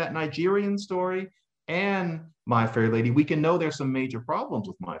both that Nigerian story and My Fair Lady. We can know there's some major problems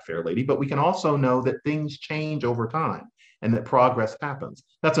with My Fair Lady, but we can also know that things change over time and that progress happens.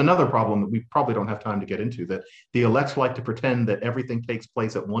 That's another problem that we probably don't have time to get into, that the elects like to pretend that everything takes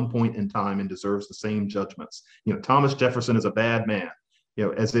place at one point in time and deserves the same judgments. You know, Thomas Jefferson is a bad man, you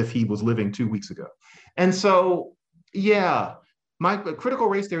know, as if he was living 2 weeks ago. And so, yeah, my critical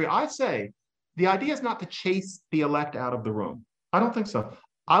race theory, I say, the idea is not to chase the elect out of the room. I don't think so.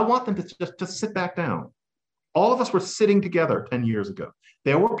 I want them to just sit back down. All of us were sitting together 10 years ago.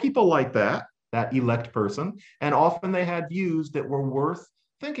 There were people like that elect person, and often they had views that were worth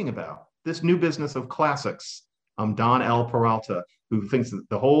thinking about. This new business of classics, Don L. Peralta, who thinks that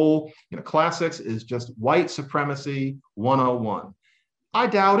the whole, classics is just white supremacy 101. I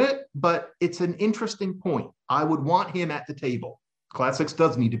doubt it, but it's an interesting point. I would want him at the table. Classics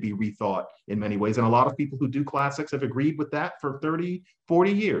does need to be rethought in many ways. And a lot of people who do classics have agreed with that for 30,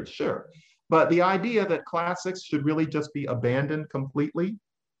 40 years, sure. But the idea that classics should really just be abandoned completely,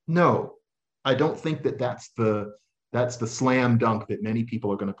 no, I don't think that that's the slam dunk that many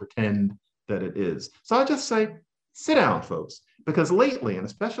people are going to pretend that it is. So I just say, sit down, folks, because lately, and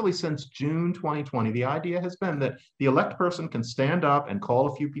especially since June 2020, the idea has been that the elect person can stand up and call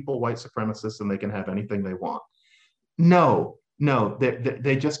a few people white supremacists and they can have anything they want. No,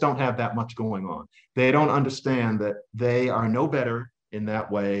 they just don't have that much going on. They don't understand that they are no better in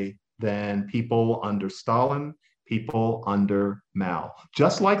that way than people under Stalin, people under Mao.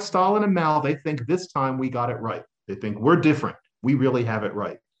 Just like Stalin and Mao, they think this time we got it right. They think we're different. We really have it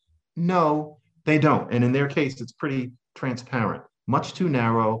right. No, they don't. And in their case, it's pretty transparent, much too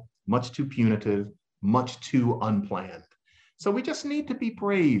narrow, much too punitive, much too unplanned. So we just need to be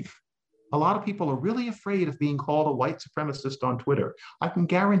brave. A lot of people are really afraid of being called a white supremacist on Twitter. I can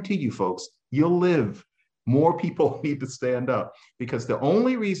guarantee you, folks, you'll live. More people need to stand up, because the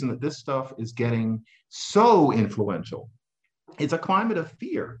only reason that this stuff is getting so influential is a climate of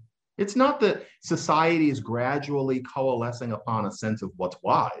fear. It's not that society is gradually coalescing upon a sense of what's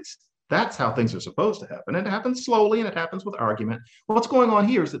wise. That's how things are supposed to happen. And it happens slowly and it happens with argument. What's going on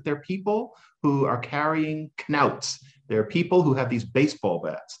here is that there are people who are carrying knouts. There are people who have these baseball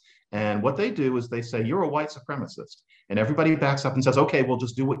bats. And what they do is they say, you're a white supremacist. And everybody backs up and says, okay, we'll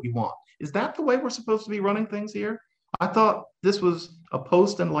just do what you want. Is that the way we're supposed to be running things here? I thought this was a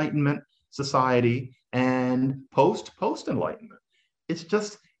post-Enlightenment society and post-Enlightenment.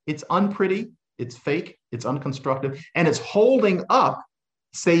 It's unpretty, it's fake, it's unconstructive, and it's holding up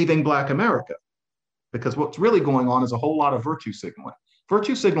saving Black America. Because what's really going on is a whole lot of virtue signaling.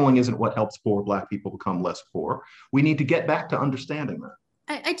 Virtue signaling isn't what helps poor Black people become less poor. We need to get back to understanding that.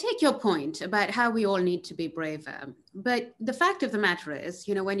 I take your point about how we all need to be braver, but the fact of the matter is,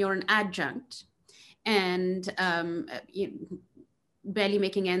 when you're an adjunct and barely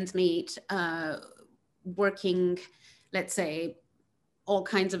making ends meet, working, let's say, all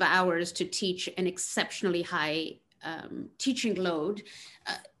kinds of hours to teach an exceptionally high teaching load,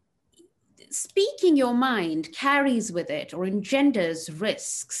 speaking your mind carries with it or engenders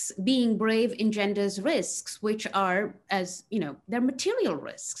risks. Being brave engenders risks, which are, as they're material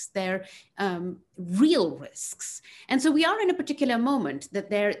risks, they're real risks. And so we are in a particular moment that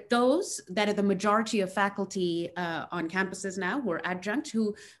there are those that are the majority of faculty on campuses now who are adjunct,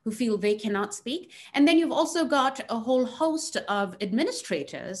 who feel they cannot speak. And then you've also got a whole host of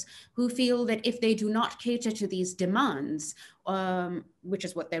administrators who feel that if they do not cater to these demands, which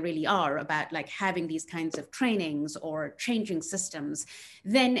is what they really are about, like having these kinds of trainings or changing systems,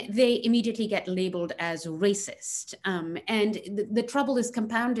 then they immediately get labeled as racist. And the trouble is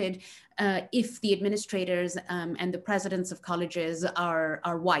compounded if the administrators and the presidents of colleges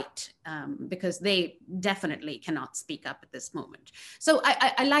are white, because they definitely cannot speak up at this moment. So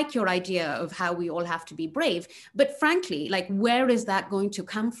I like your idea of how we all have to be brave, but frankly, like, where is that going to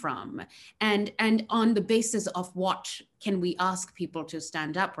come from? And on the basis of what can we ask people to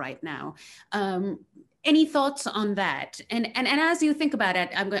stand up right now? Any thoughts on that? And as you think about it,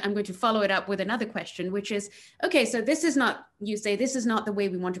 I'm going to follow it up with another question, which is, okay, so this is not, you say, this is not the way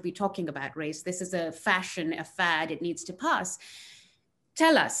we want to be talking about race. This is a fashion, a fad, it needs to pass.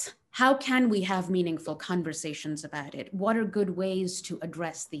 Tell us, how can we have meaningful conversations about it? What are good ways to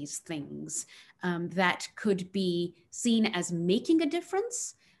address these things that could be seen as making a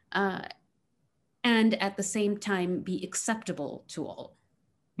difference and at the same time be acceptable to all?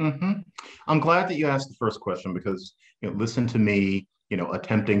 Mm-hmm. I'm glad that you asked the first question because, listen to me,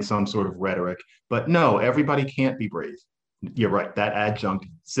 attempting some sort of rhetoric, but no, everybody can't be brave. You're right. That adjunct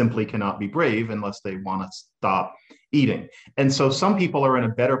simply cannot be brave unless they want to stop eating. And so some people are in a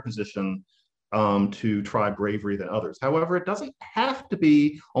better position to try bravery than others. However, it doesn't have to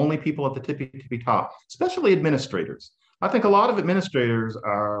be only people at the tippy top, especially administrators. I think a lot of administrators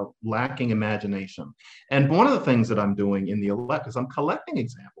are lacking imagination. And one of the things that I'm doing in the elect is I'm collecting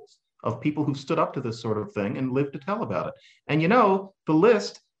examples of people who stood up to this sort of thing and lived to tell about it. And the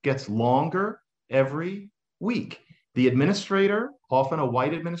list gets longer every week. The administrator, often a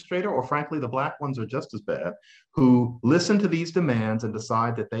white administrator, or frankly, the Black ones are just as bad, who listen to these demands and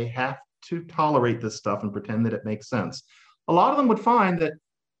decide that they have to tolerate this stuff and pretend that it makes sense. A lot of them would find that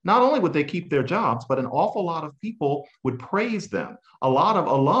not only would they keep their jobs, but an awful lot of people would praise them. A lot of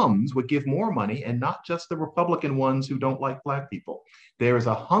alums would give more money, and not just the Republican ones who don't like Black people. There is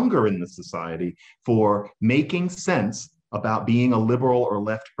a hunger in the society for making sense about being a liberal or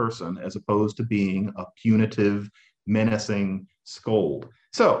left person as opposed to being a punitive, menacing scold.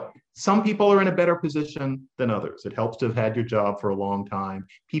 So some people are in a better position than others. It helps to have had your job for a long time.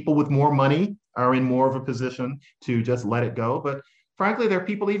 People with more money are in more of a position to just let it go. But frankly, there are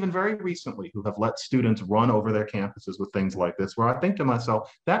people even very recently who have let students run over their campuses with things like this, where I think to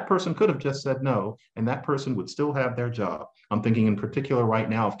myself, that person could have just said no, and that person would still have their job. I'm thinking in particular right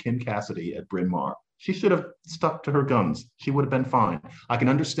now of Kim Cassidy at Bryn Mawr. She should have stuck to her guns. She would have been fine. I can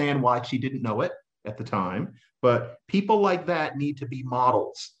understand why she didn't know it at the time, but people like that need to be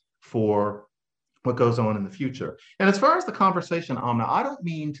models for what goes on in the future. And as far as the conversation, Amna, I don't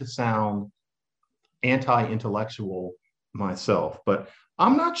mean to sound anti-intellectual myself, but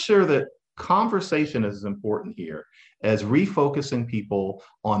I'm not sure that conversation is as important here as refocusing people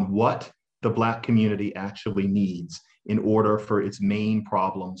on what the Black community actually needs in order for its main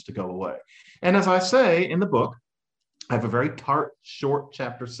problems to go away. And as I say in the book, I have a very tart, short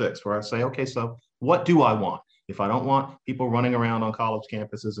chapter 6 where I say, okay, so what do I want? If I don't want people running around on college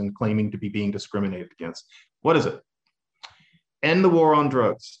campuses and claiming to be being discriminated against, what is it? End the war on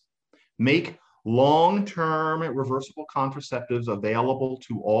drugs. Make long-term reversible contraceptives available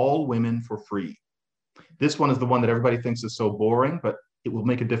to all women for free. This one is the one that everybody thinks is so boring, but it will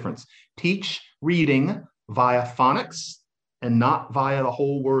make a difference. Teach reading via phonics and not via the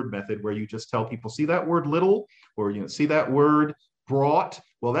whole word method where you just tell people, see that word little, or see that word brought.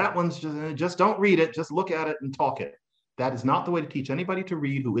 Well, that one's just don't read it, just look at it and talk it. That is not the way to teach anybody to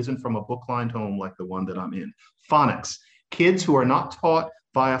read who isn't from a book-lined home like the one that I'm in. Phonics. Kids who are not taught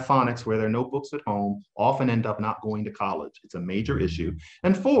via phonics, where there are no books at home, often end up not going to college. It's a major issue.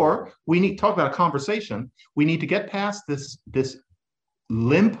 And 4, we need to talk about a conversation. We need to get past this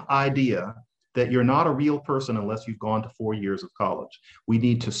limp idea that you're not a real person unless you've gone to 4 years of college. We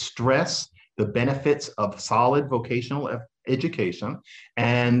need to stress the benefits of solid vocational education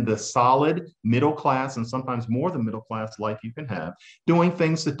and the solid middle class, and sometimes more than middle class life you can have, doing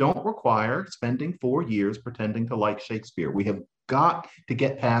things that don't require spending 4 years pretending to like Shakespeare. We have got to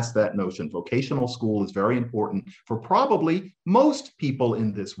get past that notion. Vocational school is very important for probably most people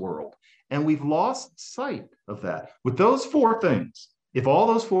in this world. And we've lost sight of that. With those 4 things, if all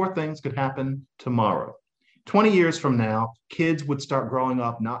those 4 things could happen tomorrow, 20 years from now, kids would start growing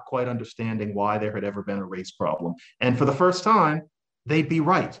up not quite understanding why there had ever been a race problem. And for the first time, they'd be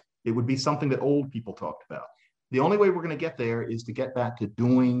right. It would be something that old people talked about. The only way we're going to get there is to get back to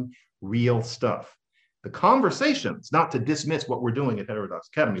doing real stuff. The conversations, not to dismiss what we're doing at Heterodox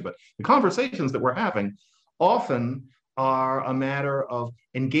Academy, but the conversations that we're having often are a matter of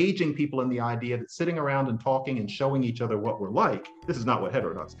engaging people in the idea that sitting around and talking and showing each other what we're like, this is not what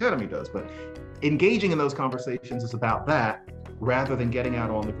Heterodox Academy does, but engaging in those conversations is about that rather than getting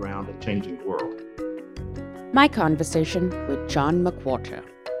out on the ground and changing the world. My conversation with John McWhorter.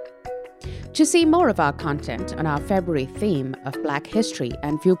 To see more of our content on our February theme of Black history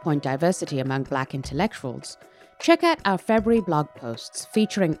and viewpoint diversity among Black intellectuals, check out our February blog posts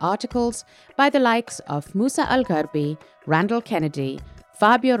featuring articles by the likes of Musa Al-Gharbi, Randall Kennedy,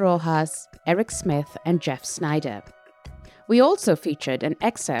 Fabio Rojas, Eric Smith, and Jeff Snyder. We also featured an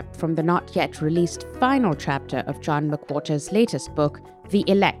excerpt from the not yet released final chapter of John McWhorter's latest book, The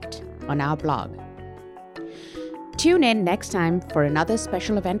Elect, on our blog. Tune in next time for another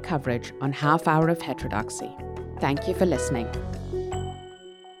special event coverage on Half Hour of Heterodoxy. Thank you for listening.